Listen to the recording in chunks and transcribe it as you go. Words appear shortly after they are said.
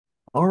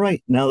All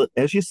right. Now,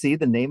 as you see,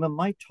 the name of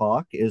my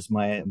talk is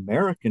my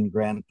American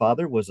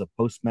grandfather was a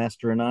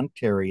postmaster in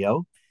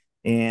Ontario.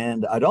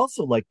 And I'd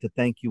also like to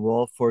thank you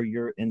all for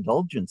your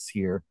indulgence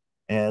here,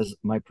 as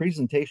my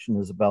presentation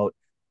is about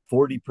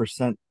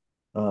 40%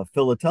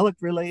 philatelic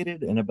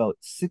related and about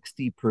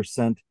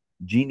 60%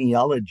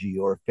 genealogy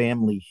or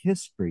family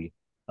history.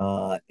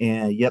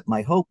 And yet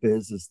my hope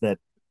is that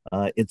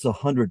it's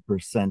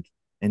 100%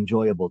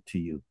 enjoyable to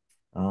you.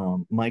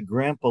 My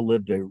grandpa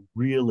lived a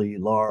really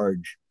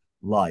large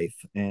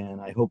life. And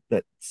I hope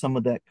that some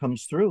of that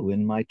comes through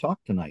in my talk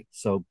tonight.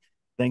 So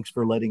thanks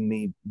for letting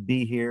me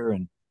be here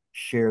and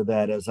share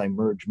that as I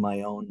merge my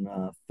own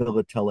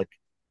philatelic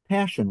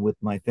passion with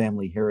my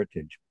family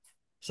heritage.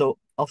 So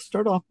I'll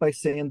start off by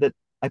saying that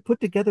I put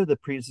together the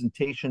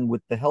presentation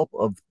with the help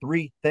of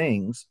three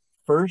things.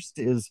 First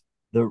is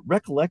the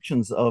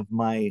recollections of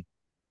my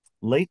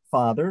late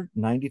father,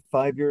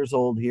 95 years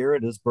old here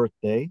at his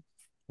birthday.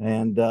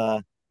 And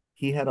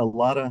he had a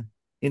lot of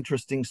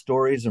interesting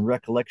stories and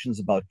recollections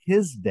about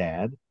his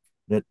dad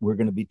that we're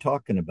going to be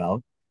talking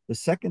about. The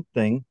second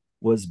thing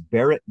was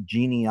Barrett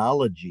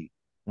genealogy.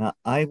 Now,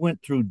 I went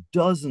through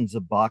dozens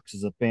of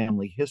boxes of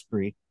family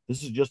history.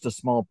 This is just a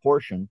small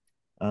portion.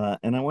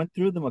 And I went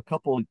through them a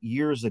couple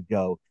years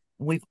ago.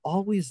 And we've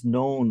always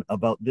known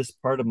about this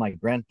part of my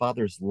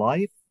grandfather's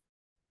life,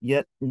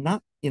 yet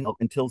not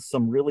until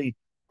some really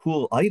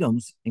cool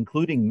items,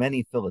 including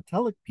many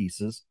philatelic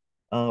pieces,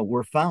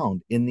 were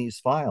found in these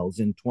files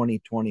in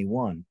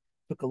 2021.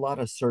 Took a lot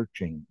of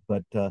searching,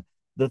 but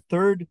the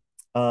third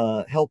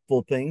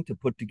helpful thing to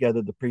put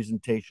together the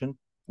presentation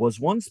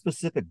was one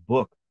specific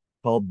book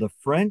called The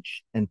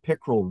French and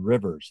Pickerel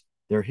Rivers,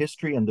 Their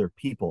History and Their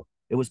People.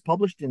 It was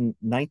published in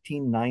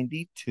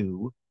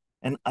 1992,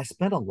 and I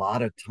spent a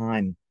lot of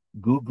time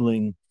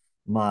Googling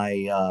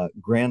my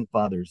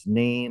grandfather's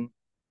name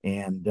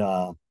and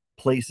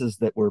places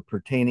that were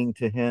pertaining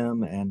to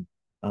him. And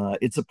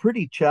it's a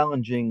pretty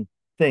challenging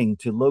thing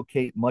to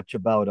locate much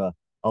about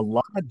a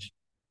lodge,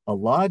 a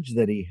lodge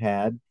that he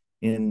had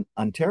in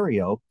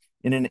Ontario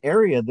in an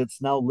area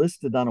that's now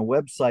listed on a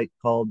website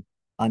called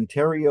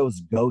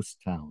Ontario's Ghost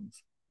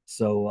Towns.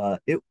 So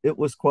it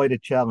was quite a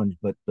challenge,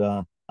 but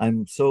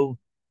I'm so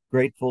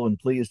grateful and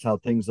pleased how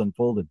things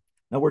unfolded.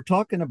 Now we're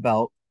talking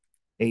about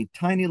a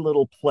tiny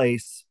little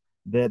place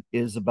that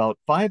is about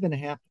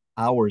 5.5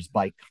 hours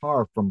by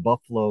car from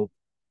Buffalo,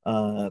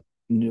 uh,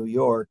 New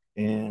York,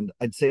 and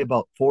I'd say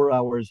about 4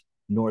 hours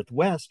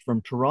northwest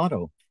from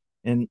Toronto.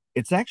 And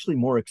it's actually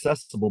more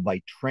accessible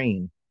by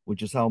train,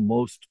 which is how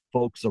most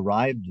folks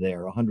arrived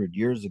there 100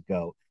 years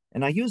ago.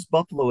 And I use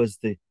Buffalo as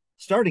the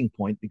starting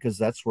point because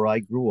that's where I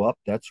grew up.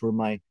 That's where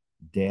my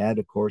dad,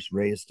 of course,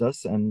 raised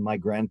us, and my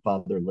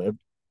grandfather lived.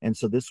 And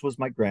so this was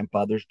my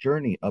grandfather's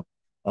journey up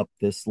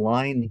this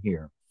line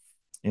here.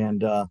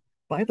 And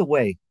by the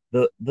way,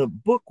 the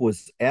book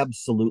was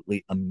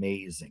absolutely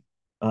amazing.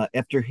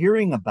 After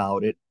hearing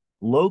about it,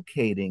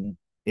 locating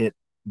it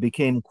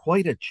became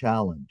quite a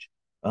challenge.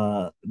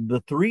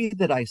 The three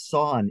that I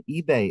saw on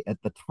eBay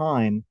at the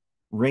time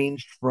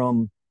ranged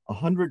from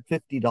 $150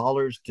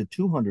 to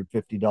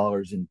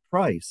 $250 in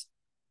price.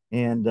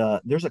 And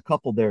there's a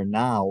couple there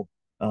now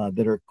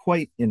that are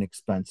quite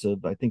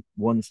inexpensive. I think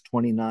one's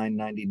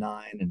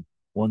 29.99 and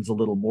one's a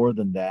little more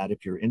than that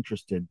if you're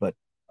interested. But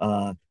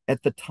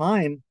at the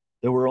time,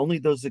 there were only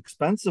those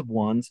expensive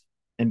ones.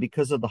 And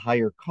because of the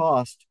higher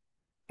cost,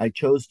 I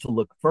chose to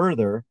look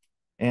further.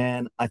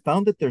 And I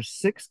found that there's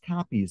 6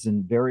 copies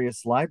in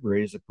various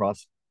libraries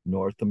across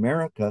North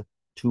America,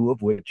 two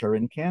of which are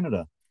in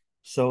Canada.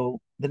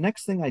 So the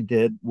next thing I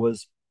did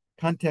was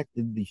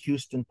contacted the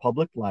Houston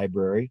Public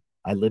Library.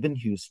 I live in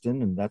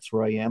Houston, and that's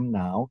where I am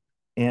now.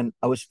 And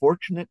I was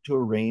fortunate to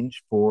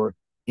arrange for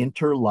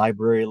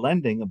interlibrary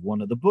lending of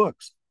one of the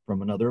books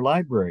from another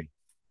library.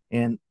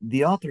 And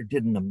the author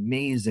did an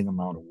amazing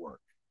amount of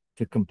work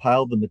to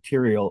compile the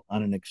material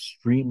on an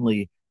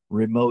extremely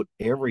remote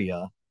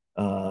area.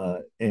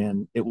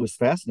 And it was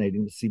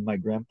fascinating to see my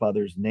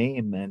grandfather's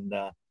name and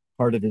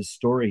part of his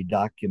story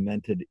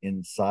documented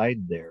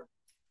inside there.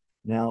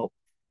 Now,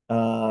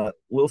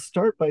 we'll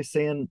start by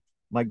saying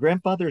my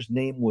grandfather's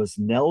name was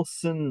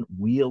Nelson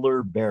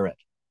Wheeler Barrett,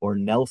 or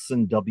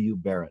Nelson W.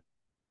 Barrett.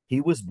 He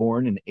was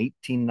born in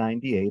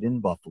 1898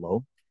 in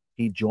Buffalo.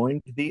 He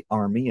joined the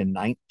Army in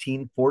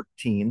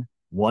 1914,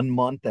 1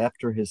 month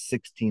after his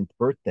 16th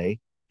birthday.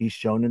 He's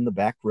shown in the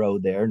back row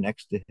there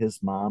next to his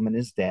mom and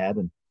his dad,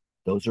 and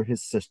those are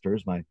his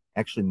sisters, my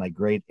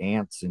great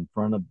aunts in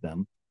front of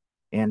them.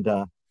 And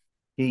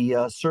he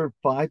served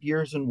 5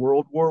 years in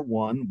World War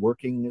I,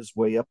 working his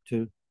way up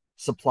to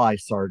supply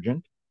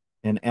sergeant.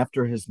 And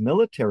after his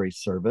military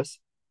service,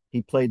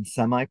 he played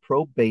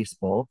semi-pro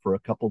baseball for a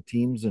couple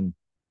teams in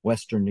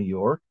Western New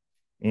York.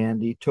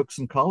 And he took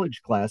some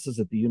college classes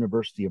at the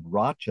University of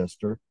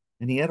Rochester,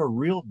 and he had a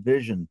real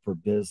vision for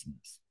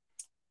business.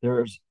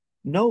 There's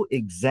no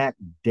exact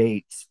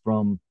dates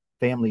from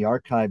family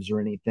archives or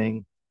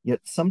anything,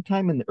 yet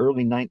sometime in the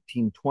early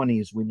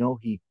 1920s, we know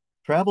he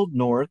traveled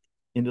north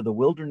into the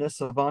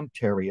wilderness of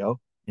Ontario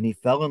and he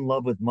fell in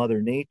love with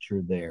Mother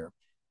Nature there.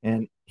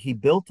 and he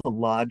built a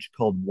lodge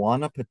called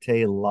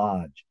Wanapate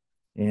Lodge,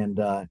 and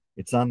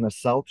it's on the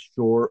south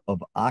shore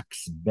of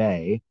Ox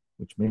Bay,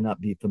 which may not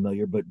be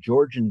familiar, but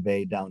Georgian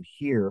Bay down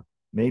here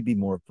may be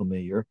more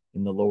familiar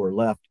in the lower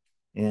left.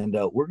 And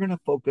we're going to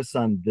focus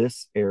on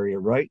this area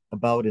right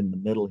about in the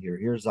middle here.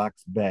 Here's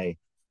Ox Bay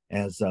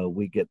as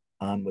we get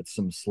on with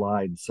some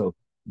slides. So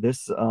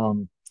this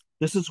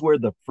is where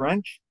the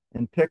French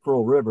and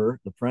Pickerel River,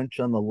 the French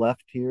on the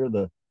left here,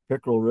 the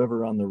Pickerel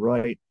River on the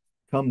right,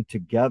 come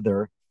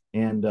together,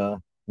 and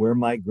where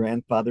my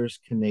grandfather's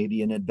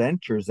Canadian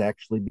adventures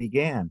actually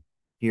began.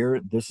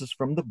 Here, this is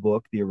from the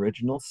book, the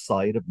original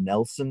site of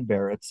Nelson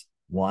Barrett's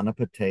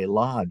Wanapate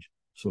Lodge.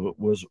 So it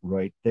was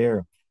right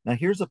there. Now,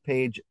 here's a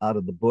page out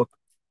of the book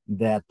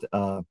that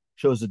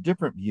shows a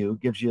different view,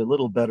 gives you a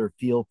little better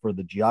feel for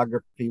the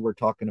geography we're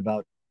talking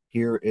about.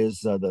 Here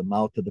is the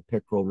mouth of the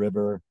Pickerel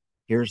River.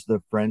 Here's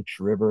the French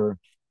River.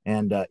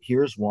 And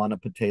here's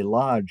Wanapate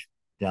Lodge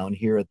down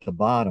here at the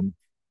bottom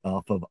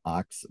off of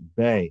Ox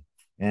Bay.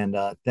 And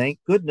thank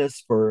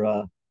goodness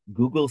for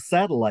Google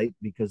Satellite,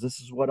 because this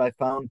is what I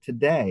found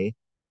today.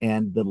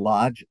 And the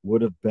lodge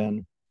would have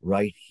been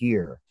right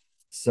here.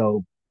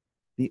 So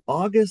the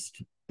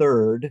August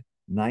 3rd,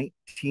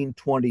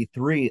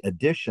 1923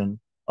 edition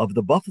of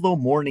the Buffalo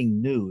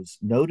Morning News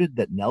noted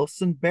that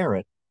Nelson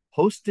Barrett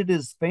hosted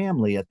his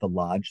family at the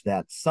lodge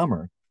that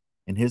summer,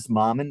 and his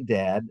mom and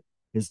dad,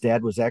 his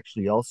dad was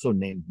actually also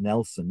named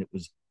Nelson. It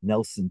was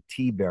Nelson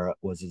T. Barrett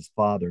was his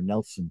father,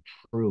 Nelson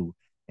True,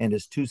 and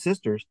his two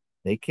sisters,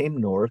 they came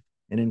north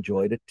and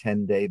enjoyed a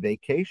 10-day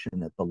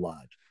vacation at the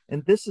lodge.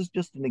 And this is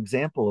just an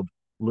example of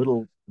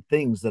little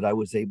things that I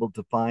was able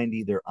to find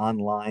either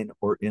online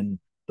or in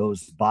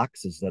those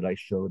boxes that I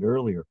showed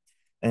earlier.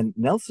 And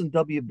Nelson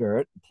W.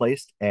 Barrett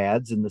placed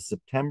ads in the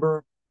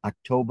September,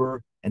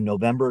 October, and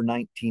November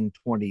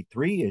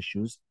 1923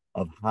 issues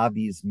of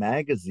Hobbies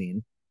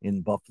magazine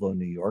in Buffalo,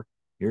 New York.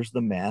 Here's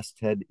the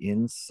masthead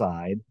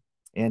inside.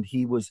 And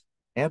he was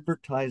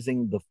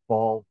advertising the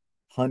fall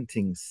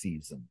hunting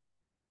season.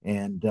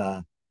 And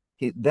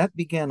that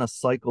began a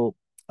cycle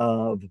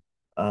of,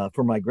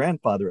 for my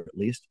grandfather at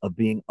least, of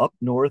being up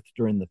north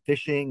during the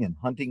fishing and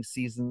hunting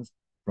seasons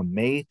from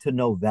May to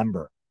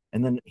November.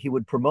 And then he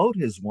would promote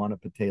his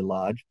Wanapate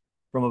Lodge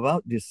from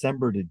about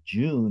December to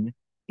June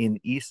in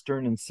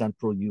eastern and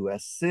central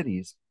U.S.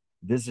 cities,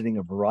 visiting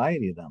a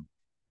variety of them.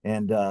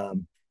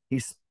 And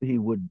he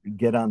would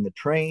get on the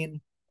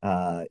train.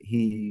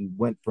 He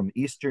went from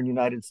eastern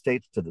United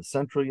States to the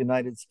central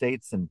United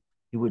States, and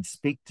he would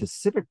speak to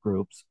civic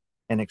groups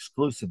and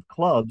exclusive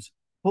clubs,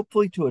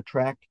 hopefully to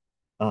attract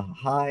a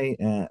high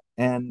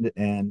end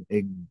and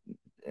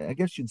I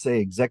guess you'd say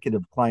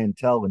executive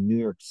clientele in New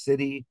York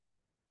City,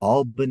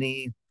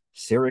 Albany,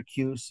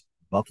 Syracuse,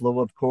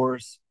 Buffalo, of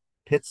course,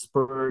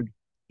 Pittsburgh,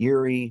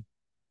 Erie,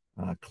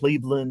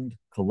 Cleveland,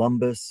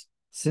 Columbus,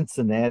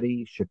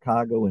 Cincinnati,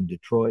 Chicago, and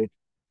Detroit.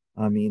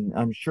 I mean,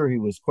 I'm sure he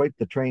was quite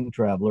the train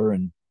traveler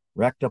and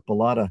racked up a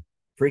lot of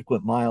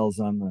frequent miles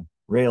on the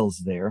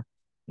rails there.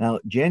 Now,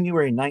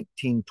 January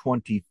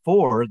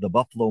 1924, the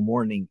Buffalo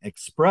Morning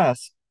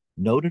Express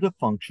noted a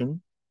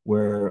function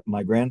where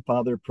my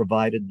grandfather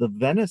provided the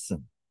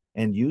venison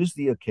and used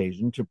the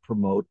occasion to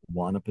promote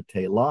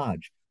Wanapate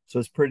Lodge. So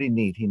it's pretty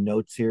neat. He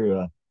notes here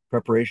a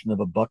preparation of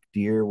a buck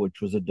deer,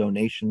 which was a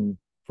donation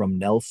from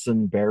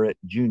Nelson Barrett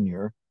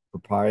Jr.,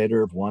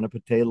 proprietor of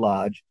Wanapate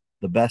Lodge,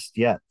 the best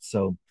yet.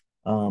 So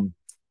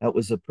that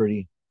was a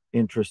pretty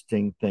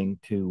interesting thing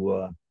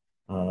to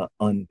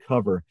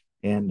uncover.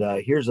 And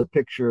here's a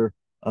picture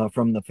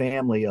from the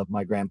family of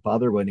my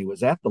grandfather when he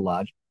was at the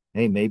lodge.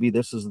 Hey, maybe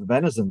this is the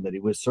venison that he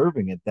was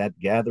serving at that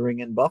gathering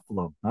in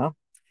Buffalo, huh?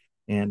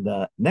 And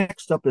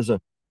next up is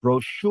a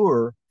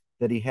brochure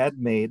that he had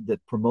made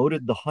that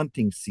promoted the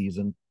hunting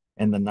season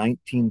and the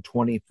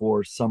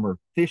 1924 summer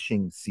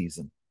fishing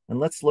season. And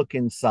let's look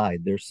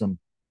inside. There's some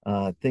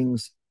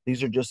things.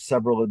 These are just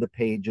several of the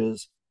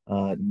pages.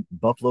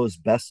 Buffalo's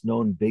best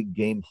known big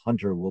game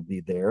hunter will be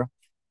there.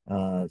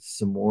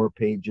 Some more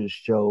pages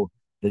show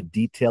the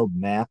detailed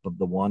map of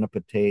the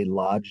Wanapate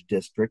Lodge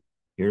district.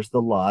 Here's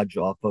the lodge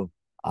off of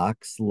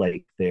Ox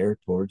Lake there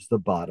towards the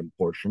bottom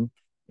portion.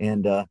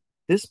 And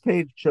this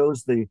page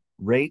shows the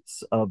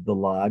rates of the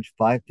lodge,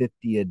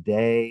 $5.50 a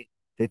day,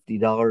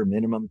 $50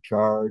 minimum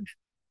charge,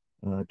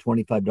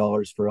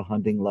 $25 for a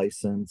hunting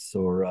license,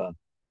 or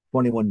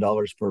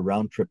 $21 for a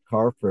round trip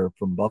car fare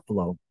from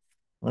Buffalo.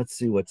 Let's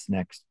see what's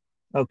next.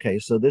 Okay,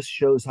 so this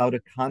shows how to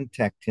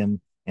contact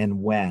him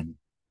and when,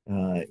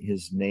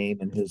 his name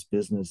and his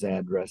business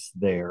address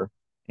there,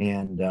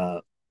 and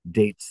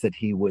dates that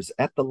he was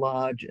at the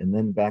lodge and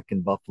then back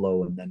in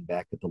Buffalo and then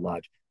back at the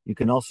lodge. You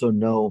can also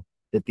know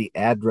that the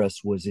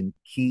address was in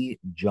Key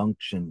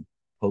Junction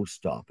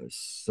Post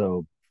Office.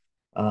 So,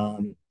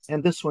 and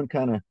this one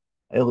kind of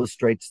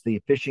illustrates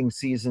the fishing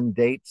season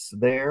dates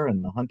there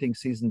and the hunting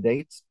season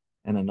dates,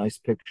 and a nice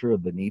picture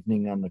of an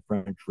evening on the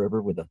French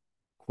River with a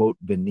quote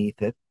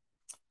beneath it.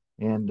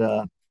 And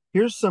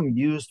here's some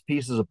used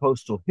pieces of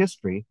postal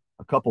history,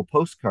 a couple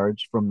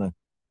postcards from the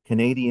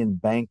Canadian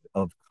Bank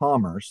of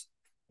Commerce.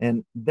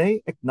 and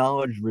they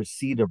acknowledged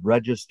receipt of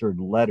registered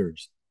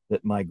letters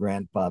that my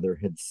grandfather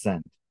had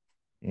sent.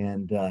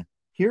 And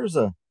here's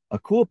a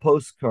cool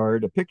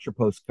postcard, a picture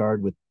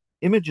postcard with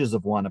images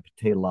of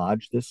Wanapete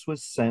Lodge. This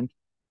was sent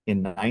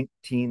in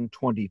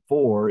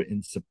 1924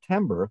 in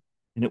September,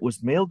 and it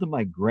was mailed to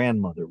my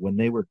grandmother when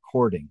they were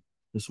courting.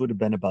 This would have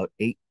been about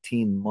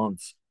 18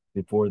 months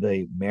before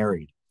they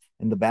married.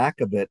 And the back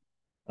of it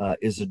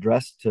is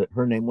addressed to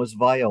her name was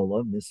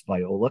Viola, Miss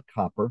Viola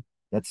Copper.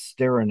 That's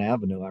Starin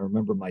Avenue. I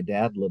remember my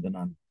dad living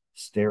on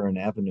Starin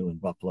Avenue in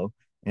Buffalo,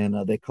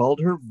 and they called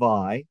her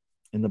Vi.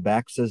 And the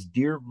back says,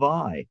 "Dear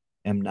Vi,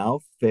 am now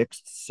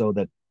fixed so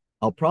that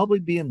I'll probably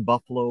be in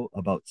Buffalo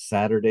about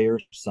Saturday or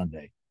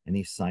Sunday." And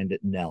he signed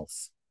it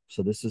Nels.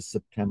 So this is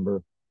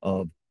September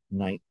of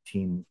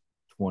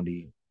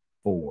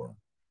 1924.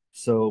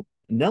 So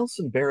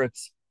Nelson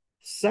Barrett's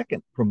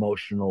second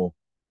promotional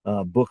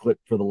booklet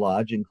for the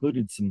lodge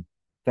included some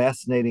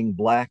fascinating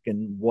black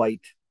and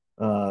white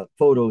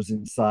photos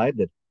inside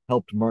that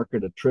helped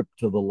market a trip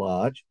to the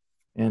lodge.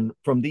 And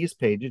from these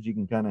pages, you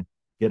can kind of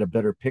get a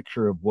better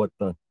picture of what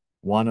the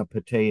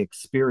Wanapete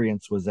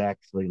experience was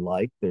actually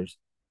like. There's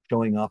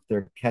showing off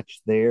their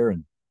catch there,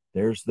 and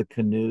there's the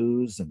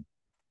canoes, and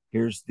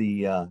here's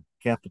the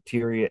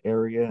cafeteria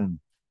area, and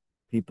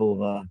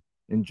people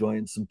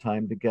enjoying some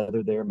time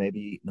together there, maybe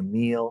eating a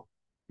meal.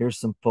 Here's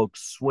some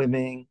folks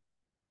swimming,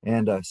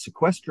 and a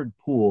sequestered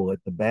pool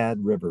at the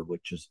Bad River,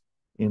 which is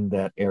in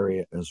that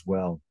area as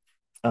well.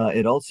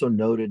 It also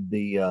noted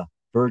the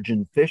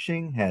virgin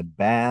fishing, had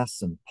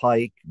bass and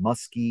pike,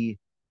 muskie,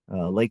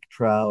 lake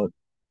trout,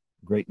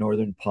 great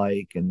northern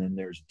pike, and then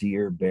there's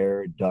deer,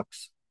 bear,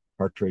 ducks,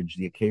 partridge,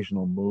 the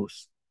occasional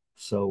moose.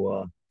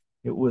 So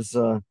it was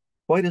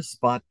quite a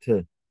spot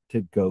to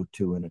go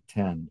to and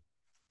attend.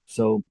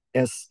 So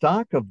as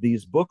stock of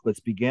these booklets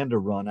began to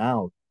run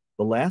out,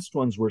 the last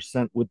ones were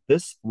sent with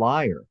this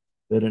flyer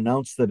that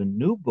announced that a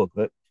new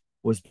booklet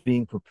was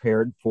being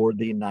prepared for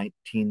the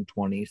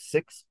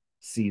 1926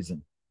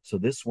 season. So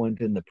this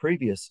went in the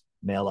previous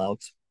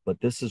mailouts,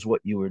 but this is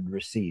what you would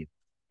receive.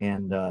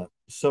 And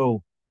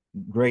so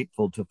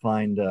grateful to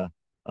find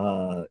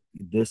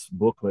this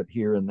booklet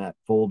here in that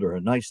folder.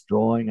 A nice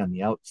drawing on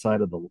the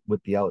outside of the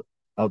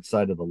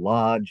outside of the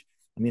lodge.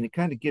 I mean, it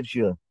kind of gives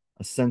you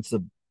a sense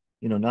of,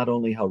 not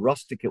only how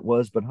rustic it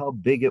was, but how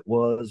big it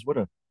was.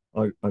 What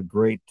a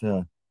great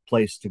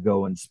place to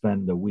go and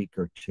spend a week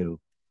or two.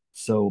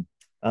 So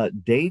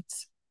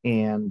dates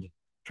and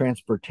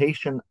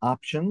transportation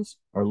options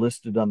are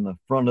listed on the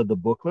front of the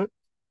booklet,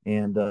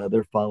 and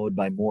they're followed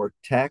by more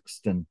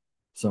text and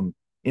some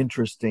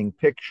interesting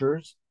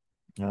pictures.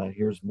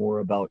 Here's more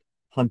about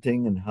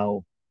hunting and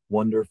how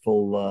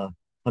wonderful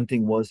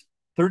hunting was.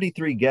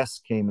 33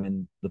 guests came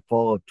in the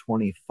fall of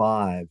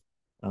 25.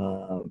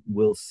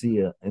 We'll see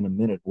in a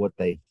minute what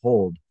they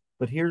hold.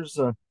 But here's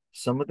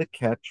some of the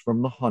catch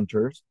from the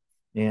hunters.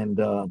 And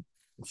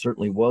it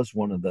certainly was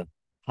one of the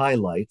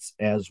highlights,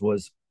 as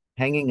was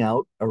hanging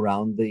out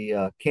around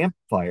the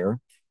campfire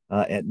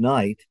at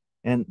night.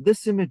 And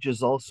this image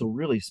is also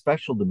really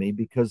special to me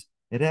because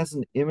it has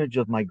an image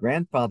of my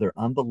grandfather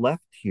on the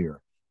left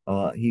here.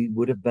 He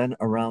would have been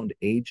around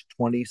age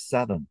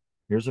 27.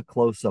 Here's a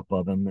close-up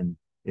of him, and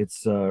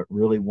it's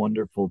really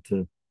wonderful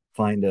to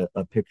find a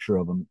picture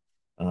of him,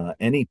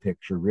 any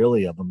picture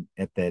really of him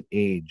at that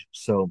age.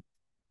 So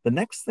the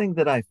next thing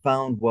that I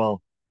found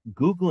while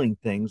Googling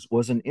things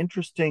was an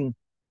interesting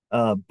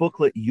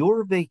booklet,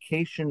 Your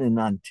Vacation in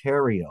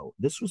Ontario.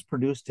 This was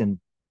produced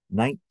in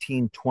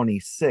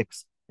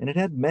 1926, and it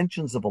had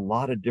mentions of a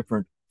lot of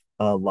different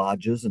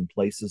lodges and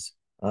places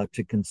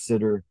to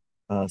consider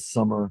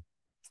summer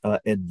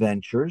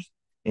adventures.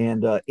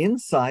 And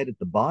inside at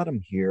the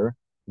bottom here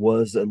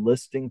was a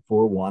listing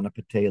for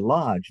Wanapete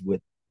Lodge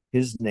with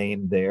his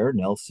name there,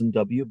 Nelson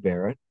W.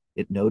 Barrett.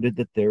 It noted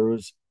that there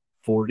was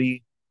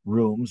 40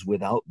 rooms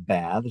without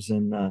baths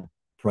and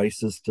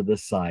prices to the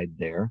side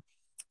there.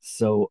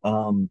 So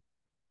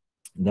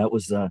that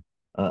was a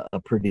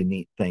pretty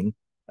neat thing.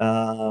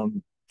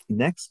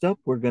 Next up,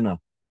 we're going to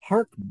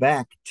hark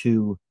back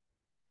to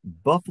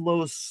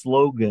Buffalo's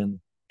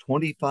slogan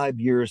 25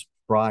 years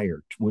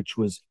prior, which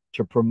was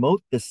to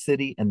promote the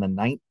city in the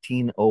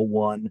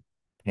 1901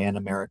 Pan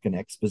American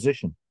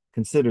Exposition.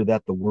 Consider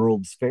that the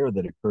World's Fair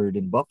that occurred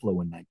in Buffalo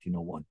in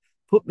 1901.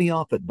 Put me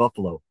off at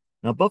Buffalo.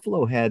 Now,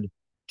 Buffalo had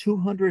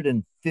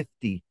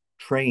 250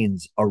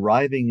 trains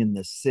arriving in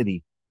the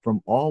city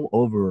from all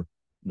over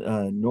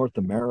North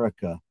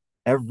America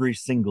every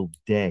single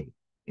day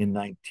in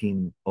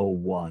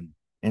 1901.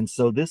 And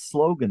so this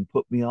slogan,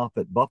 "Put me off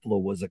at Buffalo,"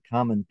 was a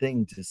common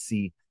thing to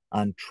see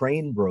on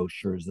train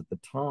brochures at the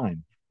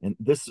time. And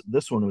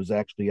this one was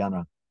actually on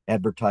a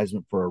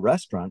advertisement for a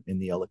restaurant in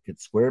the Ellicott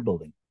Square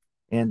building.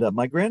 And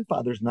my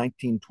grandfather's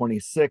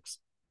 1926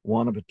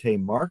 Wanapete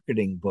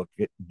marketing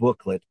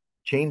booklet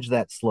changed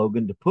that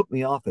slogan to "Put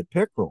me off at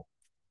Pickerel,"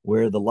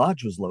 where the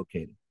lodge was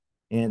located.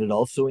 And it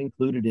also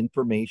included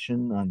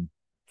information on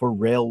for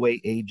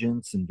railway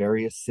agents in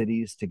various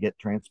cities to get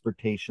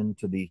transportation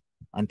to the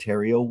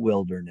Ontario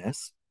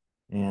wilderness,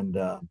 and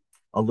a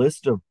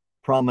list of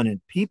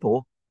Prominent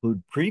people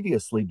who'd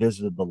previously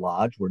visited the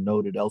lodge were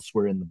noted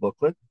elsewhere in the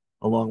booklet,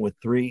 along with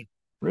three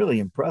really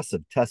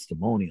impressive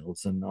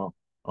testimonials. And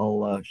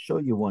I'll show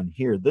you one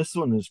here. This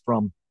one is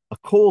from a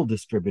coal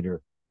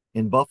distributor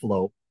in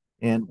Buffalo,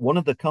 and one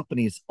of the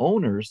company's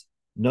owners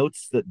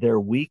notes that their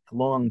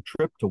week-long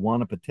trip to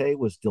Wanapate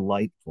was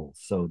delightful.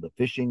 So the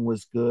fishing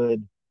was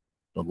good,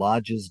 the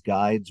lodge's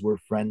guides were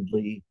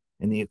friendly,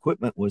 and the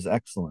equipment was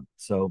excellent.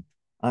 So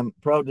I'm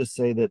proud to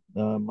say that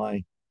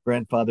my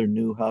grandfather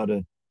knew how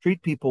to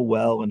treat people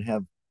well and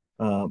have,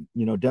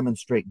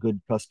 demonstrate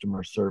good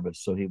customer service.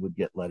 So he would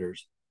get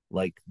letters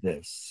like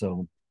this.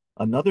 So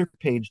another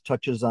page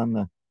touches on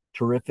the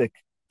terrific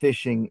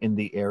fishing in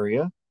the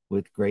area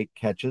with great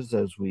catches,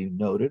 as we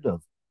noted,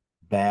 of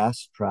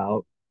bass,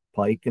 trout,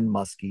 pike, and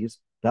muskies.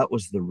 That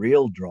was the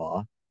real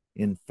draw.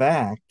 In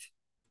fact,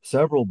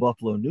 several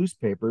Buffalo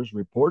newspapers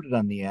reported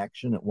on the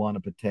action at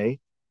Wanapate,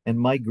 and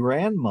my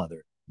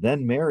grandmother,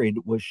 then married,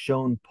 was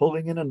shown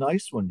pulling in a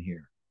nice one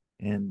here.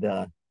 And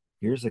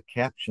here's a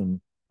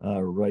caption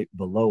right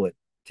below it.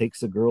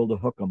 Takes a girl to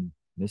hook 'em.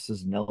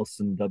 Mrs.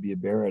 Nelson W.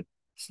 Barrett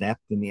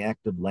snapped in the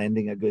act of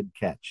landing a good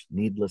catch.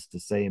 Needless to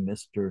say,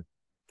 Mr.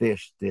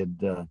 Fish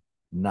did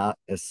not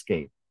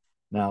escape.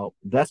 Now,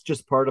 that's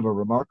just part of a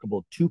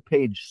remarkable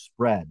two-page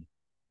spread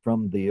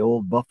from the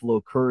old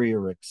Buffalo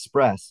Courier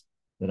Express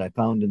that I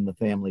found in the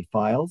family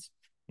files.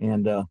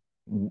 And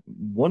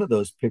one of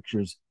those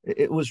pictures,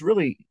 it was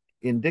really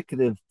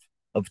indicative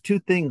of two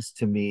things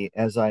to me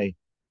as I,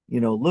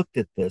 looked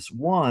at this.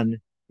 One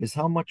is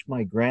how much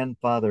my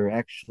grandfather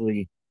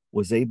actually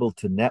was able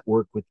to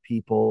network with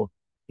people.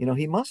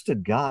 He must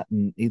have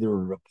gotten either a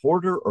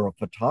reporter or a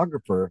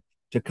photographer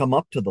to come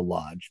up to the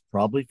lodge,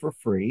 probably for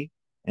free,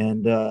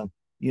 and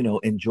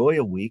enjoy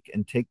a week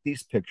and take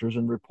these pictures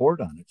and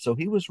report on it. So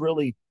he was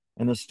really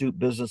an astute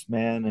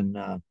businessman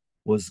and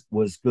was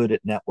good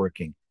at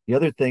networking. The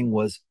other thing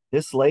was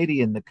this lady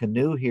in the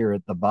canoe here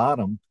at the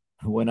bottom.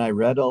 When I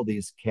read all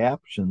these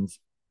captions,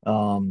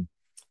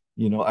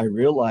 I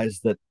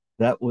realized that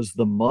that was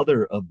the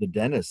mother of the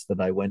dentist that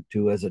I went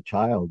to as a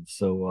child.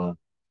 So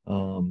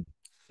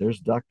there's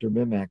Dr.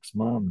 Mimac's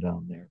mom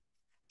down there.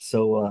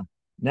 So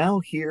now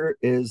here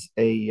is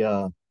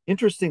a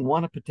interesting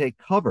Wanapate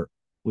cover,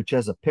 which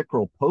has a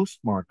pickerel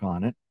postmark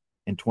on it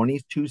and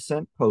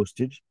 22-cent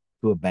postage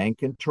to a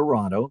bank in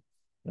Toronto.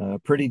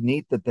 Pretty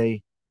neat that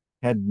they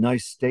had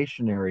nice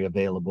stationery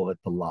available at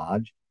the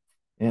lodge.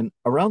 And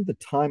around the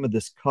time of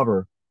this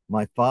cover,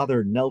 my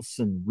father,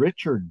 Nelson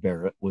Richard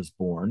Barrett, was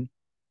born.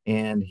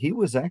 And he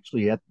was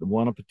actually at the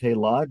Wanapate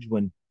Lodge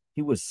when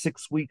he was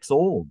 6 weeks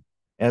old,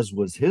 as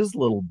was his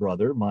little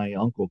brother, my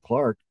Uncle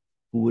Clark,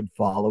 who would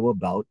follow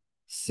about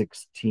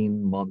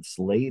 16 months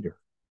later.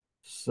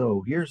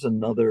 So here's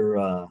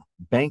another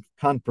bank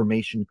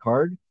confirmation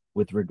card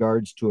with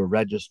regards to a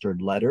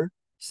registered letter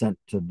sent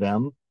to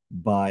them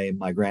by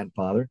my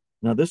grandfather.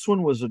 Now, this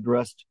one was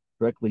addressed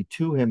directly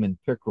to him in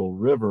Pickerel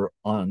River,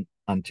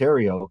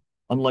 Ontario,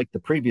 unlike the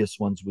previous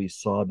ones we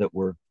saw that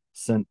were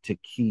sent to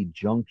Key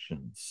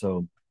Junction.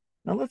 So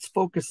now let's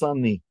focus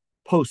on the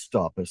post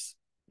office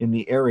in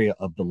the area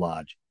of the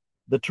lodge.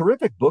 The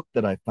terrific book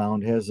that I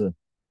found has a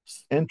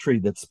entry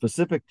that's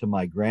specific to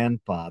my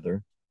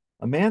grandfather.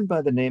 A man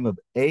by the name of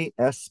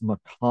A.S.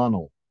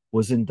 McConnell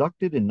was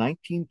inducted in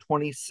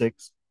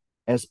 1926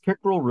 as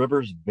Pickerel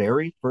River's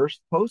very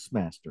first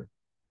postmaster.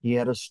 He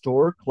had a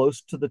store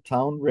close to the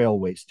town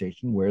railway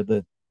station where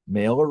the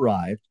mail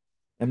arrived,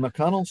 and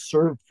McConnell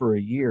served for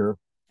a year,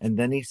 and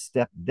then he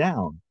stepped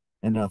down,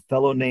 and a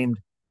fellow named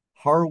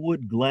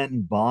Harwood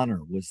Glenn Bonner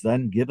was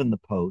then given the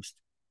post,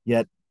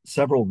 yet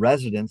several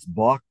residents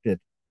balked at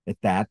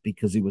that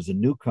because he was a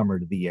newcomer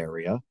to the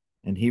area,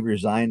 and he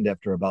resigned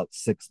after about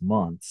 6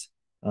 months.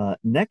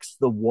 Next,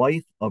 the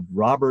wife of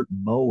Robert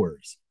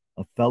Mowers,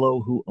 a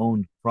fellow who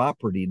owned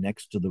property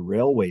next to the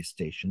railway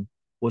station,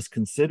 was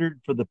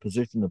considered for the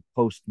position of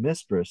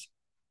postmistress,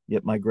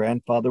 yet my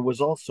grandfather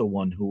was also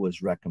one who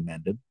was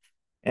recommended.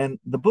 And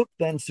the book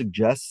then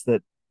suggests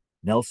that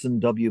Nelson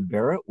W.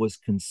 Barrett was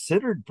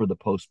considered for the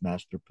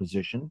postmaster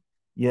position,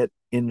 yet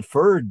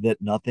inferred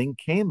that nothing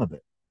came of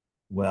it.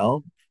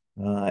 Well,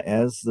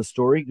 as the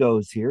story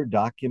goes here,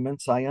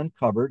 documents I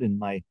uncovered in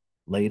my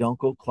late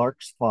Uncle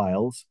Clark's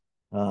files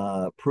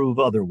prove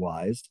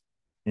otherwise.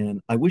 And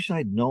I wish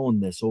I'd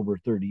known this over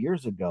 30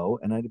 years ago,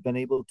 and I'd have been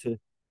able to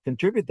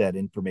contribute that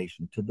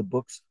information to the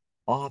book's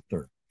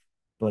author.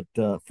 But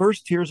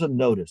first, here's a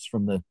notice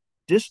from the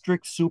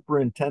District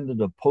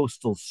Superintendent of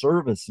Postal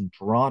Service in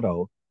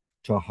Toronto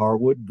to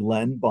Harwood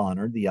Glenn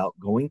Bonner, the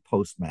outgoing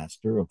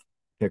postmaster of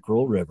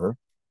Pickerel River.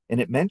 And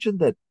it mentioned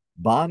that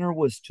Bonner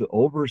was to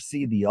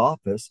oversee the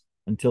office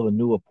until a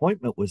new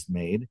appointment was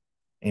made,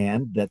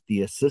 and that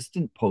the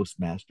assistant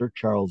postmaster,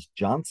 Charles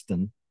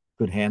Johnston,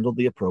 could handle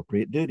the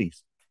appropriate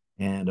duties.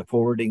 And a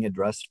forwarding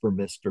address for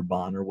Mr.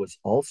 Bonner was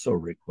also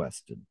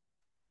requested.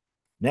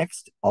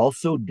 Next,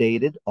 also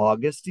dated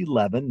August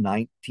 11,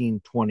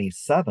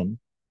 1927,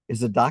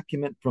 is a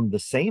document from the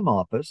same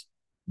office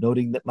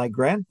noting that my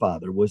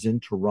grandfather was in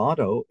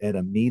Toronto at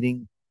a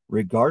meeting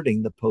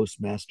regarding the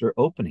postmaster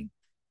opening.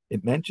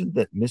 It mentioned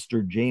that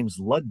Mr. James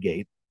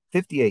Ludgate,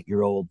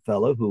 58-year-old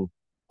fellow who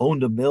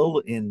owned a mill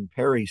in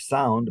Perry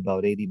Sound,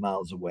 about 80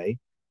 miles away,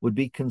 would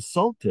be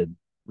consulted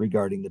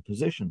regarding the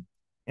position.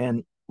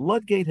 And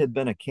Ludgate had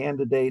been a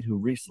candidate who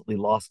recently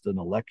lost an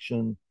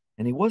election,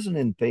 and he wasn't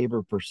in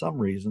favor for some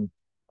reason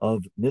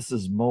of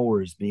Mrs.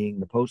 Mowers being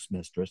the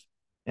postmistress.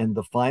 And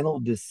the final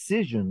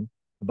decision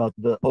about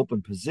the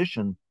open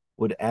position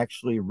would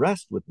actually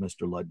rest with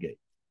Mr. Ludgate.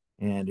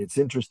 And it's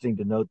interesting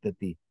to note that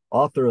the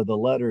author of the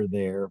letter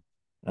there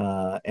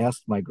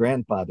asked my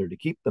grandfather to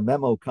keep the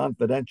memo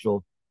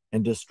confidential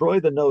and destroy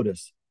the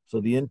notice so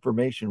the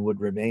information would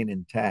remain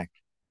intact.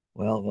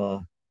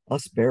 Well,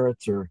 us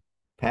Barretts are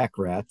pack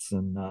rats,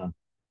 and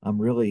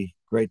I'm really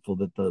grateful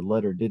that the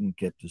letter didn't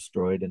get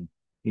destroyed and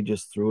he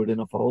just threw it in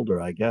a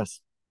folder, I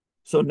guess.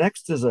 So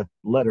next is a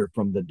letter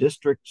from the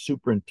district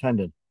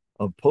superintendent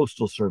of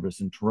Postal Service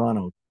in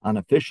Toronto on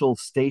official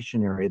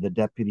stationery, the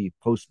Deputy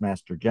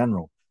Postmaster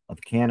General of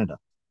Canada,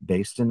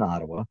 based in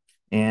Ottawa.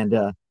 And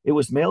it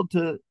was mailed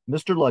to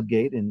Mr.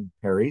 Ludgate in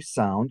Perry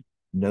Sound,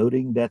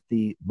 noting that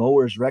the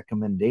mower's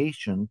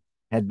recommendation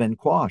had been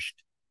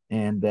quashed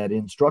and that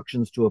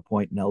instructions to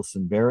appoint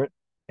Nelson Barrett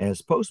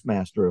as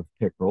postmaster of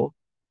Pickerel,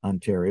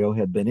 Ontario,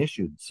 had been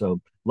issued. So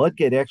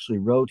Ludgate actually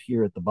wrote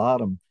here at the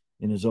bottom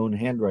in his own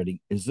handwriting,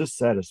 "Is this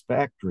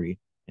satisfactory?"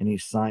 And he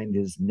signed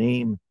his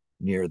name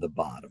near the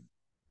bottom.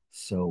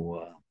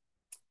 So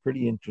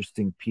pretty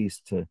interesting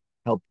piece to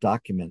help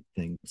document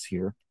things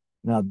here.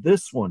 Now,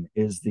 this one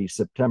is the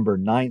September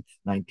 9th,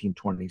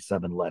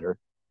 1927 letter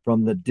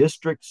from the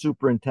District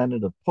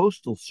Superintendent of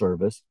Postal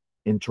Service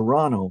in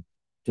Toronto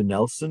to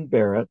Nelson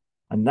Barrett,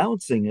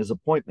 announcing his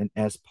appointment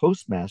as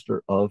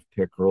postmaster of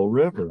Pickerel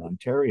River,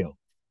 Ontario.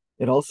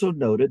 It also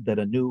noted that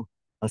a new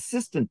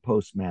assistant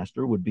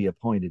postmaster would be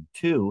appointed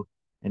too,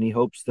 and he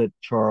hopes that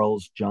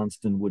Charles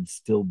Johnston would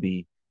still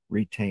be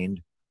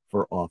retained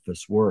for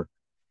office work.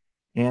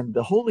 And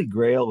the holy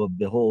grail of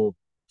the whole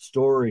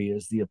story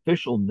is the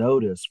official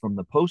notice from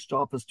the Post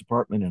Office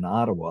Department in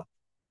Ottawa.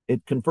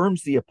 It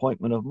confirms the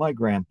appointment of my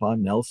grandpa,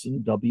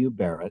 Nelson W.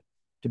 Barrett,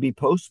 to be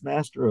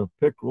postmaster of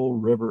Pickerel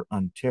River,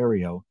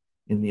 Ontario,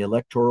 in the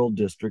electoral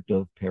district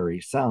of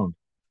Perry Sound,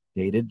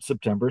 dated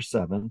September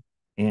 7th,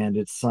 and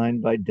it's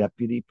signed by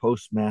Deputy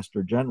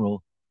Postmaster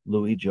General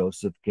Louis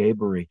Joseph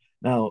Gaboury.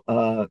 Now,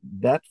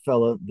 that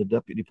fellow, the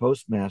Deputy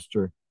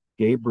Postmaster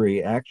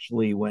Gaboury,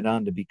 actually went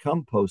on to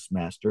become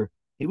postmaster.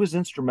 He was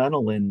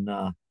instrumental in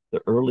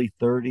the early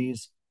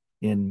 30s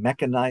in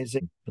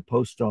mechanizing the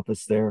post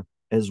office there,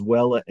 as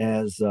well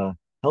as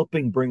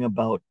helping bring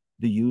about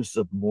the use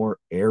of more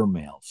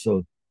airmail.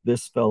 So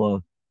this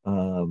fellow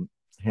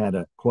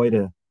had quite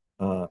a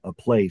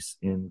place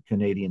in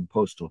Canadian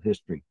postal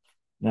history.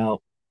 Now,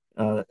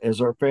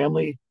 as our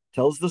family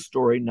tells the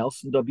story,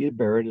 Nelson W.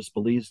 Barrett is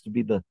believed to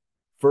be the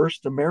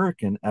first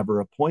American ever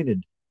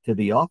appointed to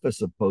the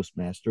office of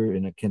postmaster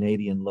in a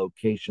Canadian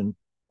location.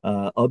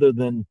 Other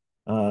than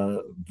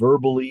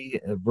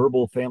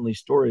verbal family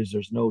stories,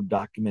 there's no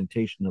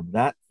documentation of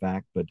that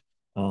fact, but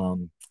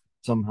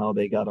somehow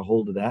they got a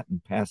hold of that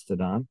and passed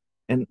it on.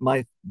 And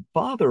my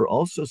father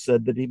also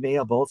said that he may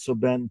have also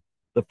been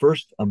the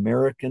first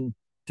American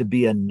to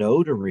be a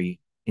notary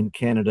in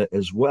Canada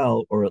as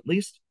well, or at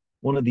least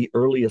one of the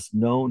earliest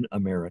known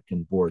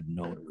American born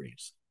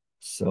notaries.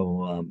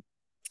 So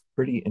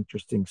pretty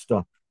interesting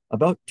stuff.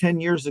 About 10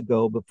 years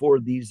ago, before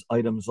these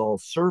items all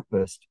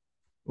surfaced,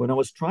 when I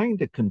was trying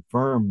to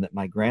confirm that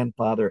my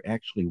grandfather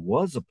actually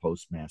was a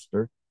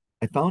postmaster,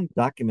 I found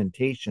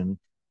documentation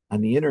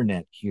on the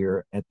internet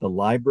here at the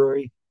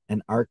Library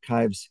and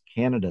Archives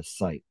Canada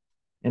site.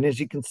 And as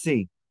you can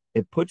see,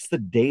 it puts the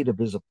date of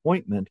his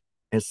appointment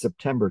as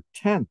September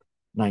 10th,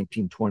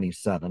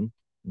 1927,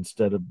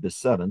 instead of the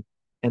 7th,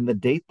 and the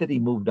date that he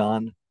moved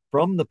on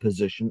from the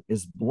position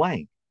is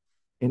blank.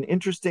 An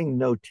interesting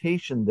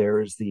notation there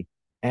is the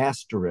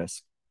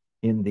asterisk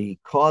in the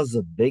cause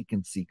of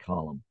vacancy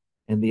column,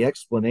 and the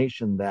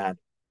explanation that,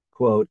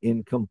 quote,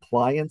 in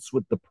compliance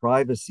with the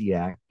Privacy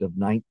Act of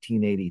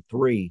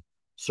 1983,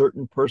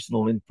 certain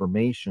personal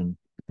information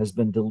has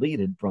been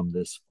deleted from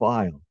this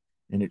file.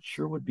 And it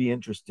sure would be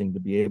interesting to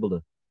be able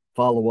to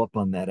follow up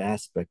on that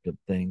aspect of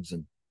things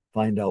and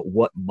find out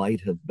what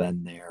might have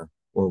been there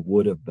or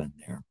would have been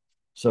there.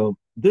 So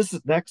this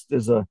next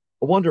is a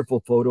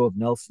wonderful photo of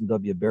Nelson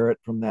W. Barrett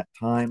from that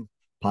time,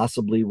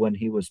 possibly when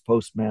he was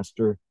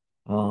postmaster.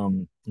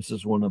 This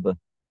is one of the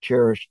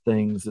cherished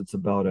things. It's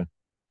about a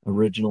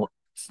original,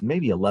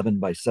 maybe 11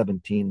 by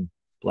 17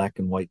 black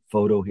and white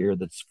photo here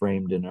that's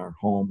framed in our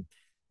home.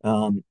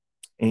 And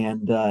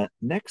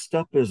next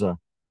up is a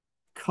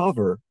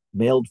cover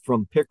mailed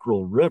from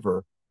Pickerel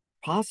River,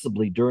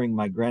 possibly during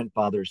my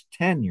grandfather's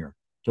tenure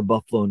to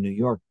Buffalo, New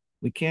York.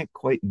 We can't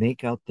quite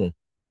make out the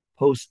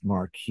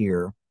postmark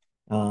here,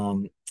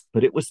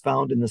 but it was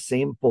found in the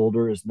same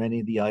folder as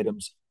many of the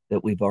items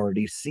that we've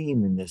already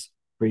seen in this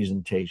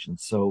presentation.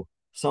 So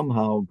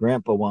somehow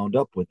Grandpa wound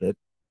up with it,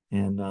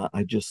 and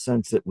I just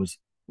sense it was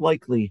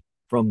likely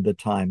from the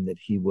time that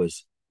he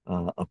was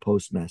a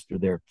postmaster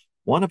there.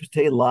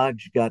 Wanapate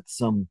Lodge got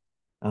some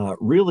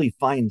really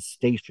fine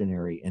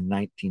stationery in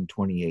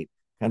 1928.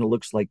 Kind of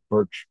looks like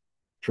birch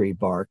tree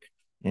bark.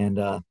 And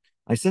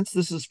I sense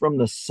this is from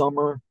the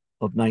summer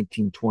of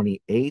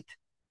 1928.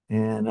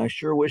 And I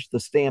sure wish the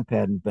stamp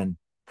hadn't been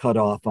cut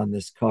off on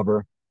this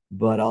cover,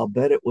 but I'll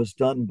bet it was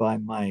done by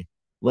my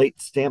late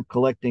stamp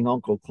collecting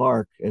Uncle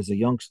Clark as a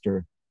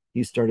youngster.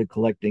 He started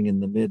collecting in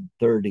the mid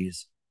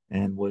 30s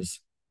and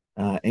was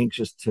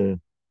anxious to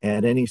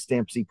add any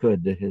stamps he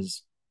could to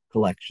his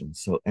collection.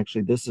 So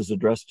actually, this is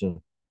addressed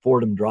to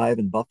Fordham Drive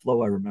in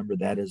Buffalo. I remember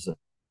that as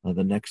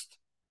the next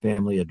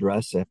family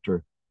address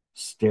after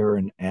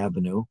Starin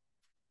Avenue.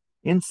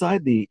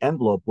 Inside the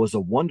envelope was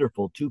a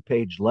wonderful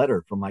two-page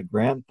letter from my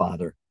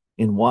grandfather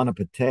in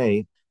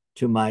Wanapate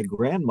to my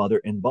grandmother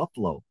in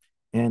Buffalo.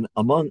 And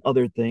among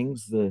other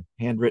things, the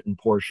handwritten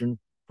portion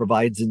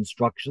provides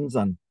instructions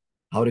on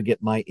how to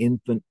get my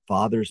infant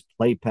father's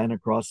playpen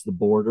across the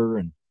border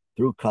and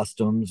through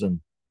customs, and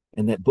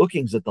that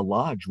bookings at the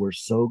lodge were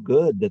so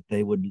good that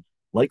they would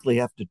likely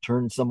have to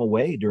turn some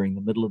away during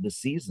the middle of the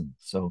season.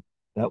 So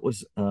that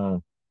was a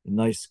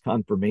nice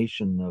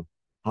confirmation of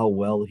how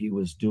well he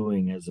was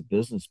doing as a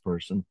business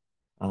person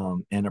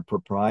and a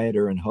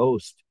proprietor and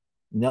host.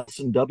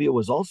 Nelson W.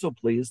 was also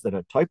pleased that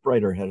a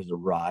typewriter had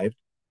arrived,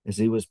 as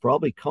he was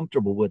probably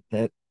comfortable with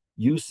that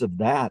use of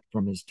that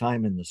from his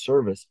time in the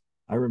service.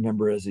 I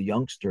remember as a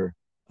youngster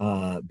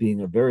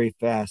being a very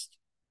fast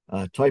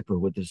typer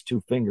with his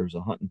two fingers,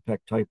 a hunt and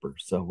peck typer.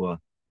 So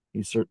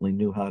he certainly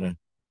knew how to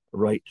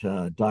write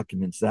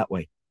documents that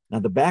way. Now,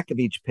 the back of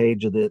each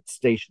page of the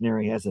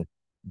stationery has a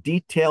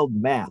detailed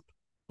map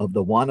of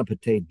the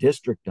Wanapate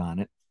district on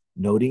it,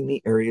 noting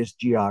the area's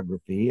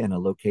geography and a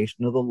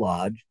location of the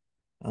lodge.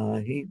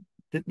 He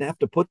didn't have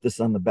to put this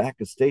on the back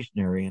of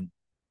stationery, and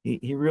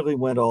he really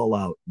went all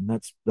out,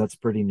 and that's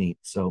pretty neat.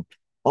 So,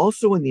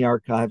 also in the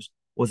archives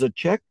was a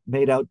check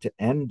made out to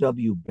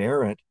N.W.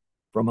 Barrett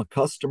from a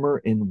customer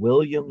in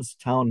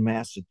Williamstown,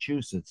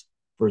 Massachusetts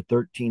for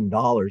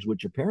 $13,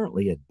 which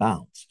apparently had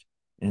bounced.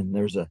 And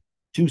there's a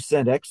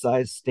 2-cent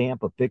excise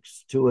stamp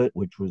affixed to it,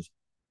 which was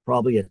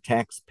probably a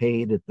tax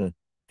paid at the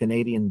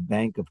Canadian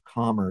Bank of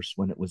Commerce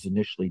when it was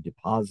initially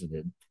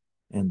deposited.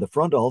 And the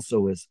front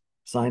also is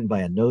signed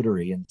by a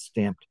notary and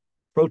stamped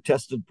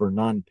protested for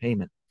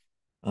non-payment.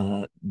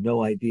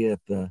 No idea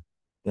if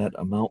that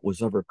amount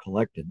was ever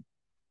collected.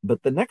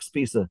 But the next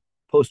piece of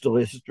postal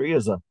history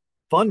is a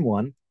fun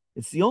one.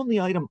 It's the only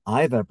item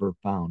I've ever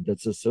found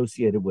that's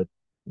associated with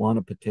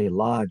Wanapate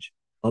Lodge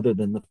other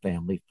than the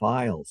family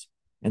files.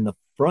 And the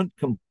front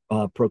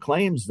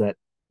proclaims that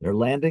they're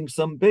landing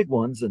some big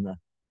ones in the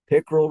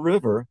Pickerel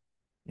River.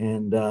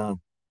 And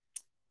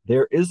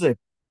there is a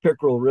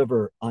Pickerel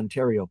River,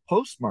 Ontario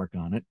postmark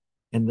on it.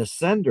 And the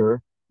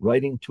sender,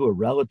 writing to a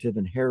relative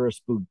in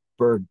Harrisburg,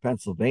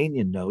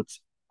 Pennsylvania,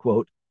 notes,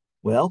 quote,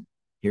 "Well,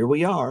 here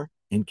we are.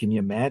 And can you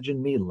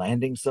imagine me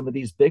landing some of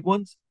these big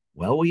ones?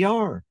 Well, we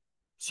are.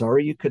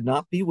 Sorry you could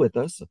not be with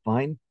us.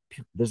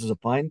 This is a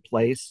fine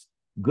place,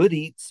 good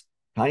eats,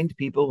 kind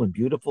people, and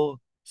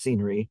beautiful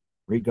scenery.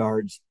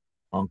 Regards,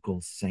 Uncle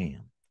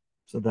Sam."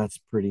 So that's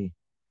pretty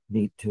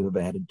neat to have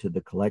added to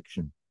the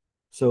collection.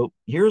 So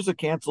here's a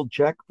canceled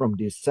check from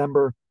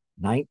December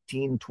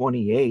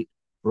 1928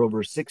 for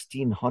over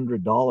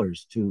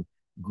 $1,600 to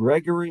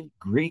Gregory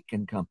Greek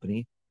and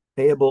Company,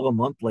 payable a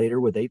month later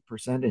with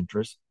 8%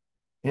 interest.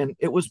 And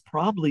it was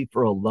probably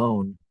for a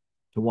loan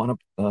to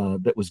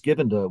that was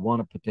given to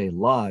Wanapate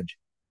Lodge,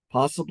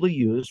 possibly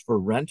used for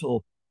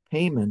rental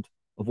payment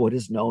of what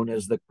is known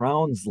as the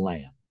Crown's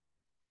Land.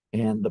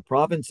 And the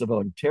province of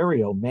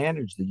Ontario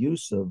managed the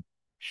use of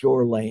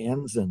shore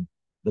lands and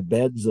the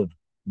beds of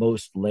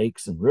most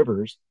lakes and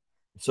rivers.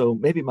 So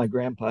maybe my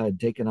grandpa had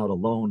taken out a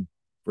loan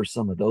for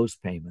some of those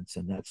payments,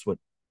 and that's what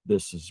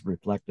this is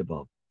reflective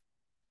of.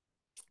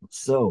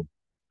 So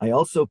I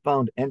also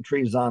found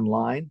entries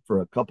online for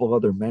a couple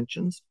other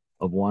mentions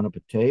of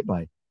Wanapate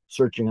by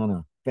searching on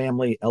a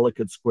family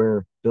Ellicott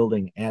Square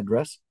building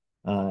address.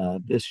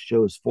 This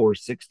shows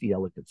 460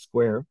 Ellicott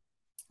Square.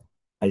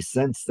 I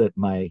sense that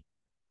my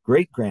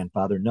great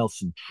grandfather,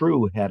 Nelson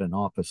True, had an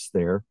office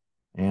there.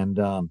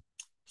 And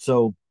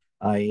so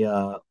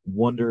I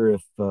wonder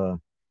if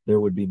there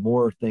would be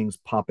more things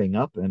popping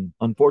up. And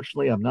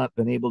unfortunately, I've not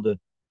been able to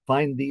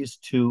find these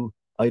two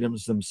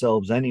items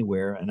themselves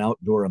anywhere: an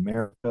Outdoor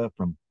America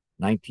from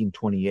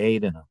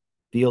 1928 and a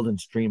Field and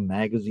Stream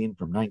magazine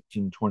from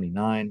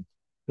 1929,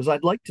 because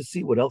I'd like to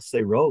see what else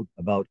they wrote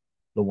about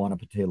the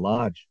Wanapate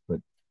Lodge. But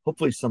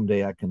hopefully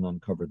someday I can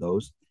uncover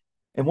those.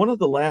 And one of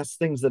the last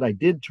things that I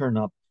did turn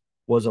up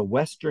was a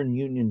Western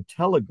Union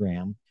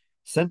telegram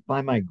sent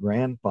by my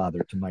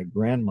grandfather to my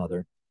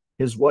grandmother,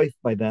 his wife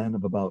by then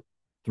of about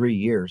 3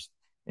 years.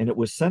 And it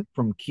was sent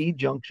from Key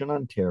Junction,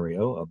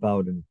 Ontario,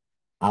 about an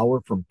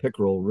hour from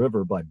Pickerel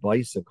River by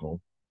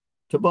bicycle,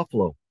 to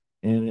Buffalo.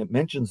 And it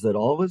mentions that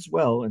all is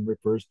well and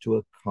refers to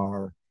a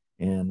car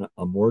and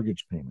a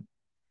mortgage payment.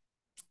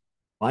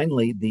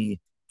 Finally, the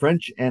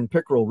French and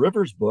Pickerel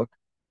Rivers book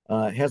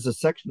has a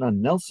section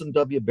on Nelson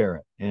W.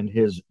 Barrett and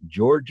his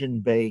Georgian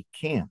Bay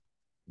camp.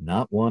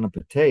 not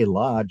Wanapate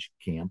Lodge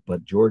Camp,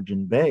 but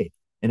Georgian Bay.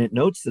 And it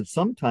notes that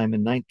sometime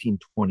in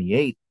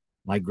 1928,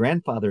 my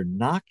grandfather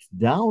knocked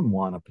down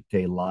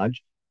Wanapate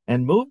Lodge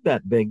and moved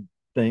that big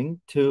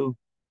thing to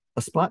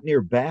a spot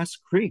near Bass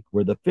Creek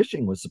where the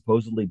fishing was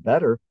supposedly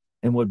better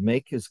and would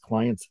make his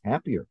clients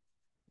happier.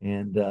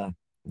 And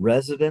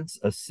residents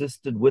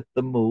assisted with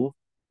the move.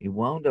 He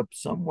wound up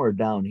somewhere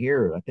down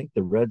here, I think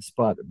the red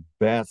spot at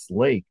Bass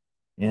Lake.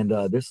 And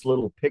this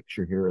little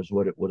picture here is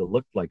what it would have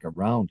looked like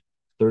around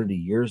 30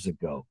 years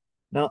ago.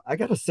 Now, I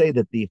got to say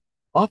that the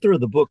author of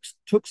the books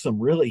took some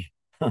really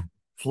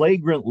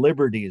flagrant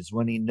liberties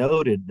when he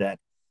noted that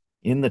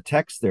in the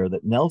text there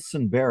that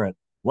Nelson Barrett,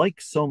 like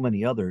so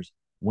many others,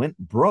 went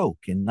broke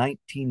in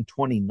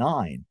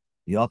 1929.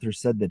 The author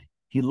said that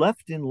he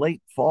left in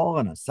late fall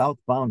on a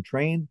southbound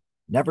train,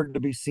 never to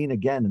be seen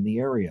again in the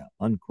area,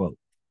 unquote.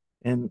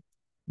 And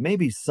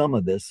maybe some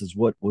of this is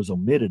what was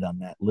omitted on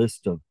that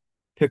list of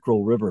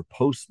Pickerel River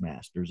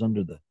postmasters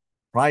under the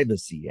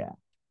Privacy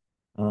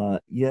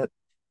Act. Yet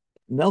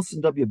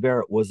Nelson W.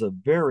 Barrett was a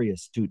very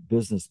astute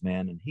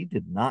businessman, and he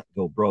did not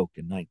go broke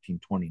in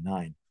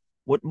 1929.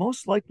 What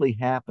most likely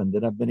happened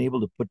that I've been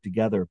able to put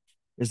together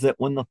is that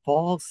when the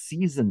fall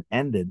season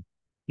ended,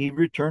 he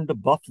returned to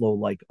Buffalo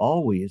like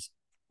always.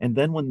 And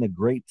then when the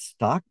great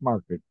stock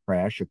market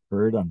crash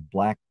occurred on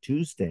Black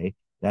Tuesday,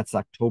 that's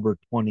October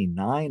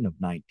 29 of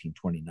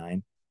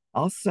 1929,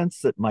 I'll sense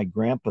that my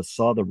grandpa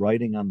saw the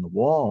writing on the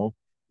wall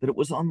that it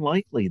was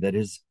unlikely that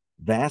his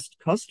vast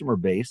customer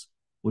base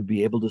would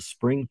be able to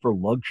spring for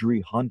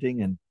luxury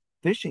hunting and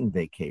fishing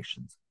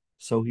vacations.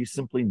 So he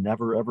simply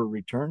never ever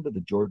returned to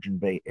the Georgian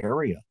Bay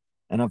area.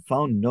 And I've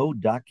found no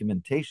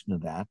documentation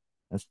of that.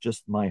 That's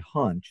just my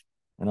hunch.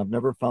 And I've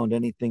never found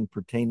anything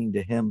pertaining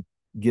to him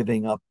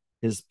giving up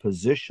his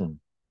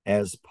position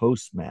as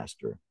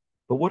postmaster.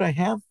 But what I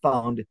have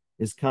found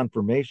is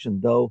confirmation,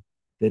 though,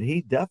 that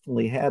he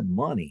definitely had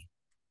money.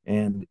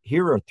 And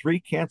here are three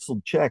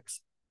canceled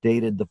checks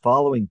dated the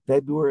following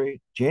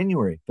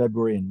January,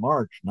 February, and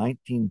March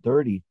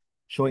 1930,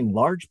 showing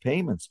large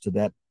payments to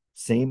that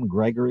same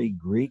Gregory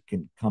Greek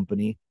and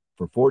Company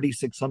for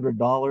 $4,600,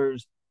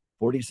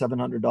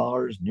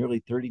 $4,700,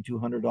 nearly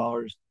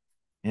 $3,200.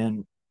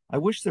 And I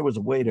wish there was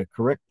a way to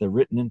correct the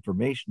written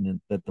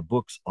information that the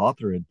book's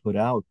author had put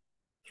out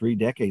 3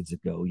 decades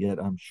ago, yet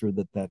I'm sure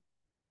that that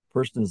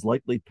person has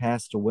likely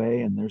passed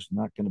away and there's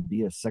not going to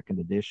be a second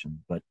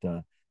edition. But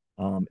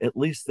at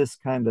least this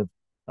kind of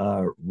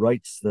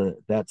writes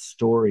that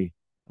story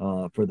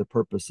for the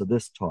purpose of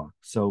this talk.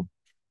 So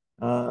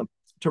uh,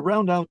 to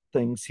round out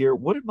things here,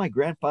 what did my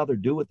grandfather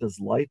do with his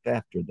life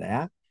after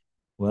that?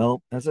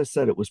 Well, as I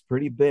said, it was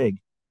pretty big.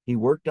 He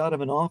worked out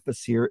of an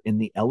office here in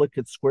the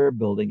Ellicott Square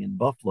building in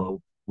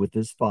Buffalo with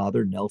his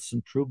father,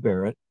 Nelson True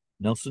Barrett.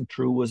 Nelson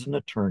True was an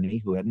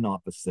attorney who had an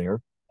office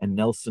there, and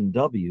Nelson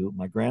W.,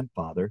 my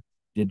grandfather,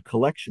 did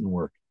collection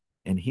work,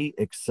 and he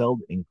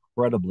excelled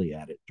incredibly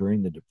at it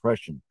during the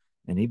Depression,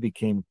 and he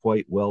became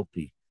quite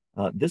wealthy.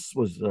 This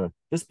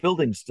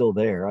building's still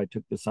there. I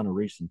took this on a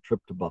recent trip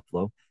to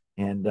Buffalo,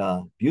 and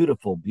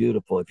beautiful,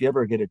 beautiful. If you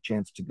ever get a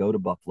chance to go to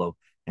Buffalo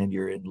and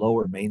you're in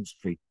Lower Main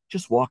Street,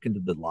 just walk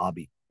into the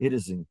lobby. It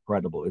is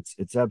incredible.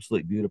 It's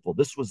absolutely beautiful.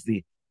 This was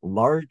the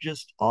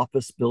largest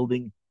office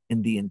building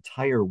in the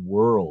entire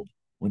world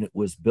when it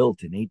was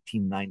built in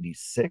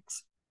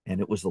 1896, and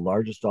it was the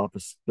largest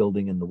office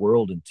building in the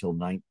world until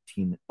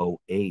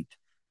 1908.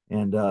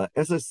 And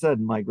as I said,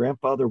 my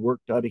grandfather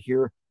worked out of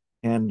here,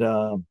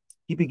 and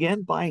he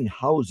began buying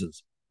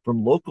houses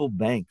from local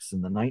banks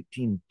in the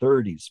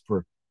 1930s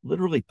for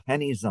literally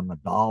pennies on the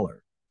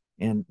dollar.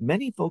 And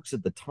many folks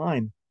at the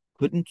time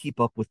couldn't keep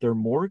up with their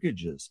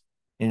mortgages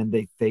and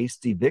they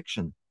faced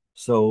eviction.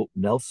 So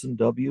Nelson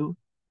W.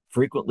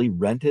 frequently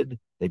rented,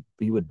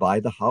 he would buy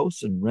the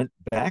house and rent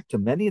back to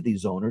many of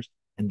these owners.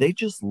 And they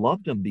just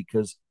loved him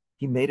because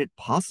he made it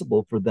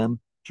possible for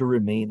them to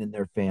remain in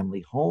their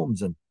family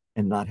homes and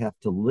not have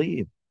to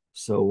leave.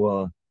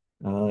 So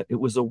it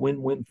was a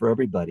win win for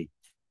everybody.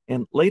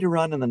 And later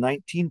on in the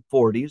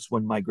 1940s,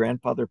 when my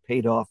grandfather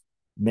paid off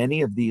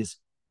many of these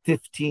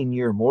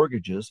 15-year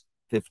mortgages,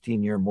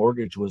 15-year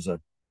mortgage was a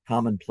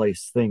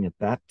commonplace thing at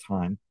that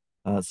time.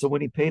 So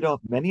when he paid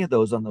off many of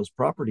those on those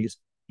properties,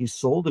 he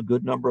sold a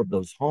good number of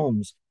those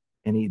homes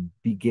and he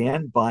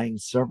began buying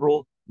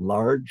several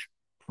large,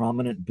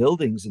 prominent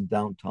buildings in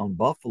downtown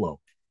Buffalo.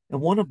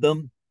 And one of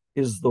them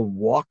is the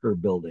Walker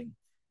Building.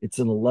 It's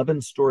an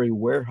 11-story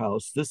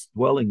warehouse. This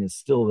dwelling is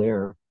still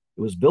there.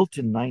 It was built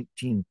in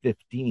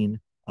 1915,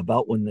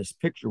 about when this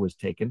picture was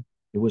taken.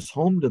 It was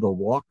home to the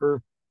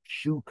Walker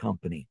Shoe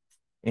Company.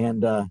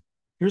 And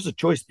here's a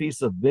choice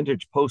piece of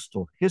vintage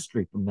postal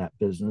history from that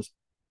business,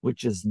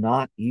 which is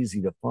not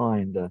easy to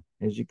find.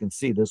 As you can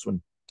see, this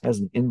one has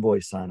an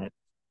invoice on it.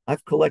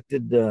 I've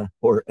collected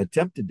or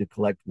attempted to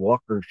collect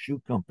Walker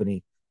Shoe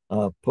Company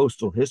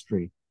postal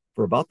history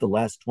for about the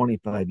last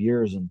 25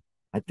 years, and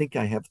I think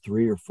I have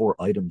 3 or 4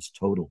 items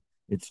total.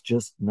 It's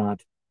just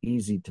not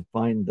easy to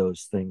find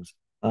those things.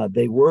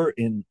 They were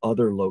in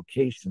other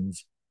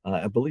locations,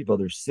 I believe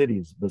other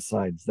cities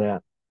besides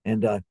that.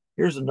 And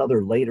Here's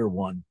another later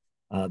one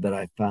that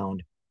I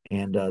found,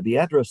 and the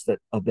address that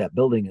of that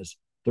building is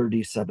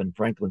 37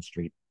 Franklin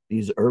Street.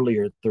 These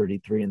earlier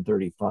 33 and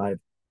 35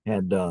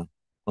 had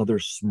other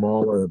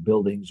smaller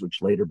buildings,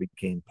 which later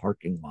became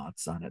parking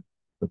lots on it.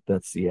 But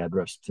that's the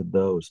address to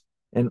those.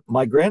 And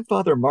my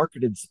grandfather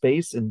marketed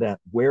space in that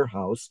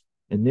warehouse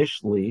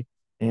initially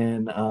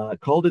and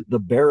called it the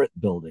Barrett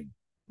Building.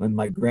 When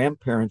my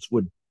grandparents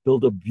would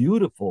build a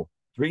beautiful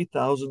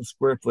 3,000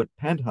 square foot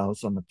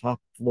penthouse on the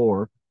top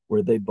floor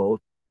where they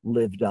both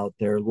lived out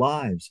their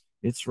lives.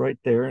 It's right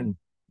there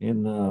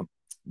in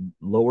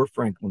Lower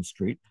Franklin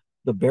Street.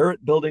 The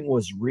Barrett Building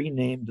was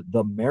renamed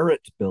the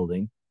Merritt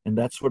Building, and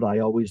that's what I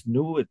always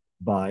knew it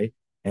by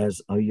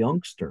as a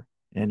youngster.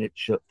 And it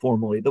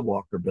formerly the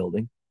Walker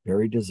Building,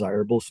 very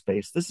desirable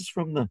space. This is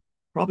from the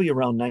probably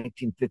around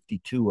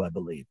 1952, I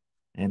believe.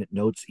 And it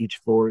notes each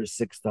floor is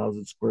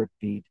 6,000 square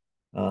feet.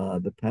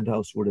 The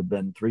penthouse would have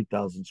been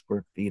 3,000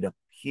 square feet up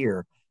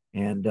here.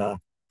 And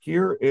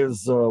here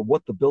is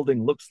what the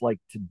building looks like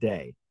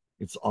today.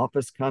 It's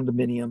office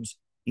condominiums.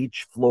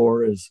 Each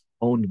floor is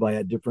owned by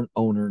a different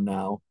owner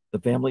now. The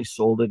family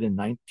sold it in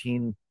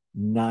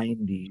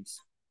 1990s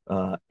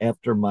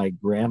after my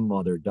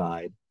grandmother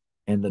died,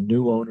 and the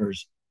new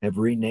owners have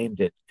renamed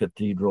it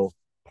Cathedral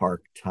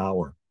Park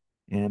Tower.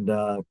 And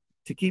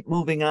to keep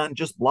moving on,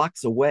 just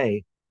blocks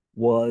away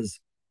was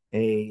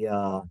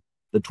a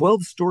the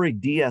 12-story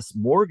DS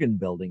Morgan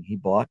building he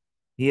bought.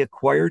 He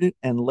acquired it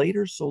and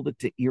later sold it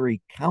to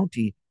Erie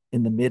County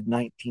in the mid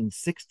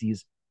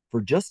 1960s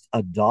for just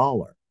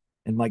 $1.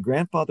 And my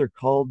grandfather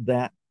called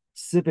that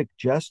civic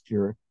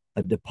gesture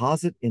a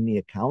deposit in the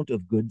account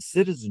of good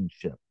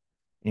citizenship.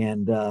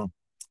 And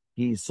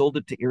he sold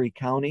it to Erie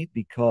County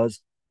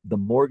because the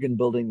Morgan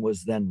building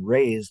was then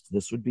raised.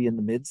 This would be in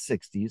the mid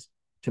 60s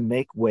to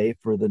make way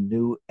for the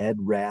new Ed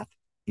Rath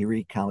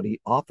Erie County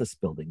office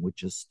building,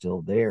 which is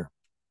still there.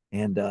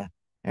 And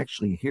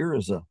actually, here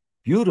is a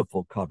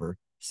beautiful cover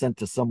sent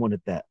to someone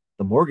at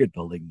the Morgan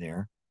building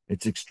there.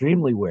 It's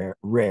extremely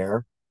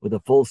rare with a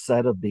full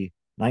set of the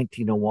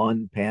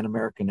 1901 Pan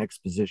American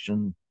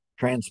Exposition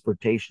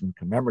transportation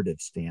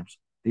commemorative stamps.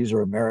 These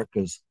are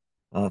America's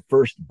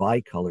first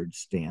bicolored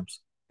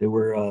stamps. There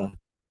were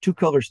two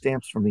color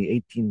stamps from the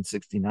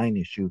 1869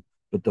 issue,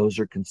 but those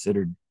are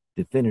considered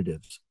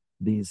definitives.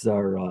 These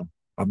are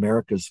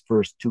America's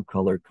first two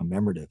color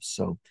commemoratives.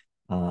 So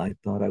I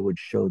thought I would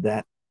show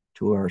that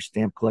to our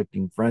stamp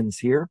collecting friends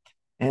here.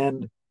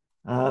 And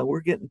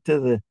we're getting to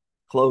the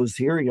close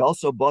here. He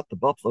also bought the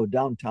Buffalo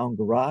Downtown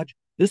Garage.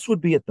 This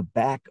would be at the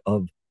back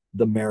of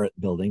the Merritt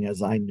building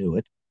as I knew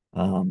it.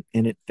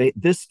 And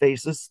this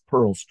faces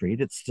Pearl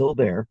Street. It's still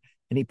there.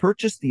 And he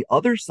purchased the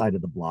other side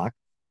of the block,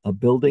 a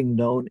building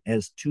known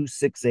as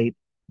 268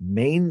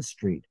 Main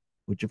Street,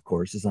 which of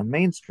course is on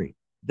Main Street.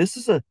 This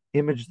is an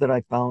image that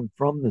I found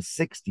from the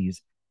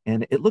 60s,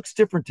 and it looks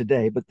different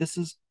today, but this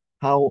is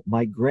how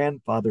my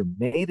grandfather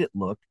made it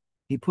look.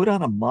 He put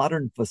on a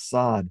modern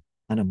facade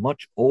on a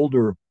much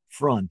older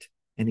front,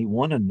 and he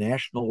won a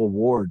national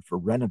award for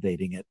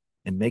renovating it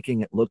and making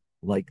it look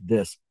like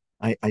this.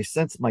 I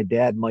sense my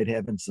dad might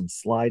have in some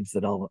slides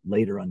that I'll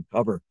later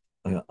uncover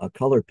a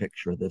color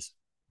picture of this,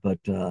 but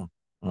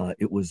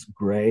it was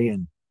gray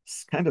and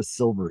kind of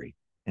silvery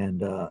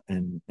and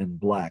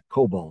black,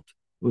 cobalt.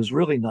 It was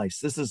really nice.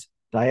 This is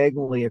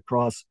diagonally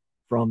across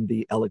from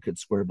the Ellicott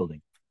Square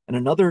building. And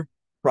another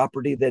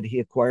property that he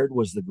acquired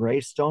was the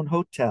Greystone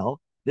Hotel.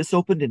 This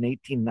opened in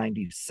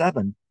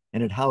 1897,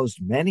 and it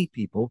housed many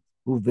people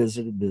who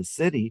visited the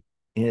city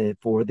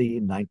for the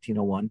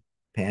 1901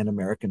 Pan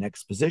American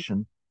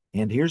Exposition.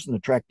 And here's an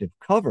attractive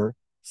cover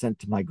sent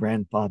to my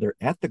grandfather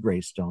at the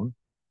Greystone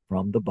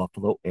from the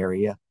Buffalo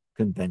Area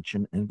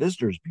Convention and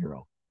Visitors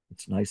Bureau.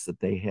 It's nice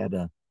that they had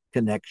a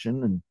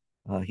connection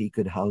and he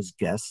could house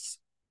guests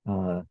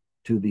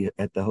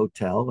at the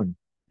hotel,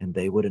 and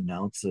they would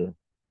announce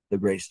the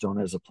Greystone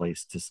as a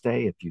place to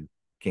stay if you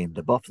came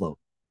to Buffalo.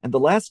 And the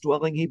last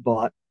dwelling he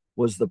bought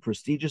was the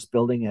prestigious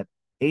building at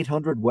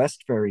 800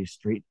 West Ferry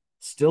Street,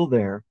 still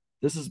there.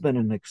 This has been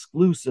an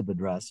exclusive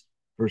address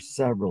for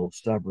several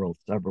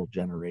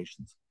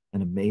generations.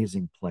 An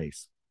amazing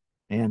place.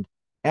 And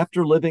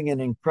after living an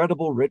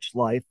incredible rich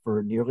life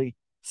for nearly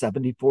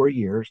 74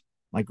 years,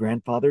 my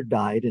grandfather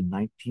died in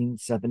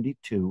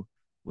 1972,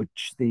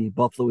 which the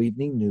Buffalo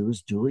Evening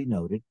News duly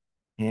noted,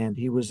 and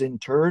he was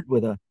interred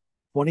with a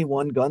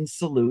 21 gun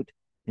salute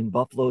in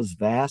Buffalo's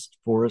vast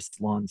Forest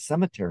Lawn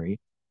Cemetery.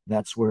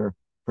 That's where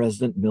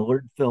President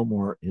Millard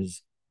Fillmore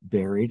is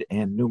buried,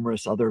 and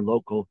numerous other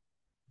local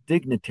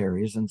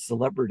dignitaries and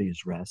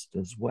celebrities rest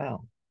as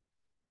well.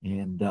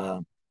 And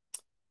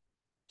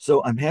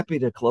so I'm happy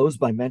to close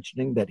by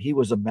mentioning that he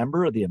was a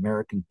member of the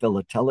American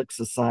Philatelic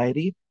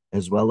Society,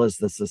 as well as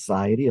the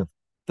Society of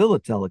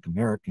Philatelic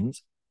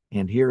Americans.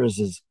 And here is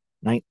his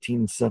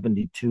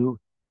 1972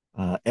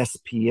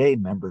 SPA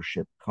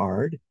membership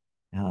card.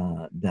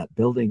 That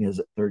building is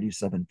at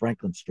 37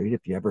 Franklin Street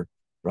if you ever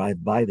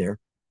drive by there.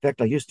 In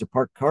fact, I used to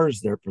park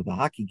cars there for the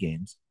hockey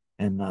games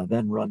and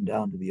then run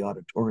down to the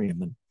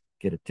auditorium and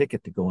get a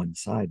ticket to go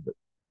inside. But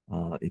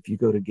If you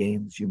go to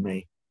games, you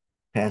may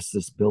pass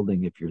this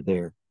building if you're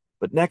there.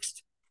 But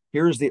next,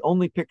 here's the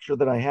only picture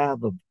that I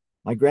have of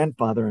my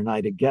grandfather and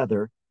I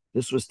together.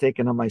 This was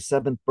taken on my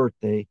seventh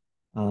birthday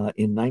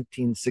in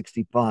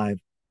 1965.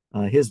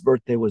 His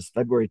birthday was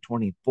February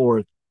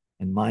 24th,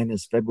 and mine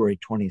is February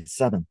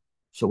 27th.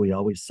 So we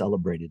always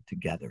celebrated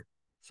together.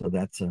 So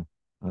that's a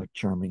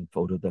charming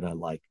photo that I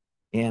like.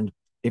 And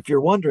if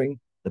you're wondering,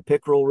 the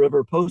Pickerel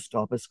River Post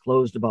Office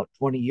closed about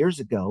 20 years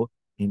ago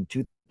in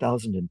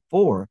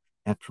 2004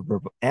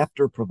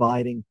 after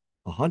providing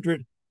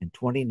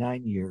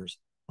 129 years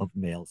of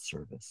mail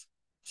service.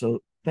 So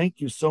thank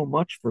you so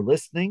much for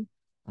listening.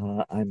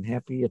 I'm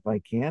happy if I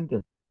can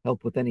to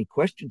help with any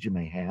questions you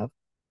may have.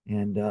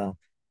 And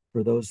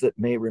for those that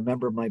may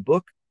remember my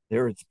book,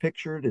 there it's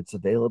pictured. It's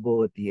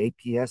available at the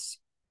APS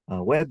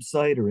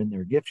website or in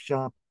their gift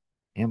shop,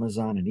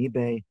 Amazon and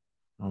eBay.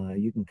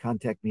 You can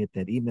contact me at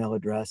that email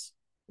address.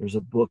 There's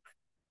a book,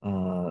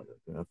 a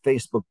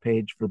Facebook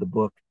page for the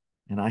book,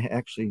 and I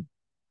actually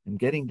am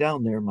getting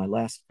down there. My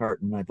last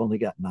carton, I've only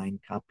got 9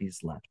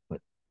 copies left.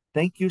 But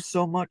thank you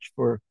so much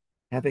for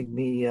having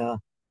me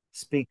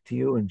speak to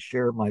you and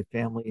share my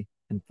family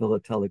and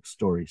philatelic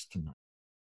stories tonight.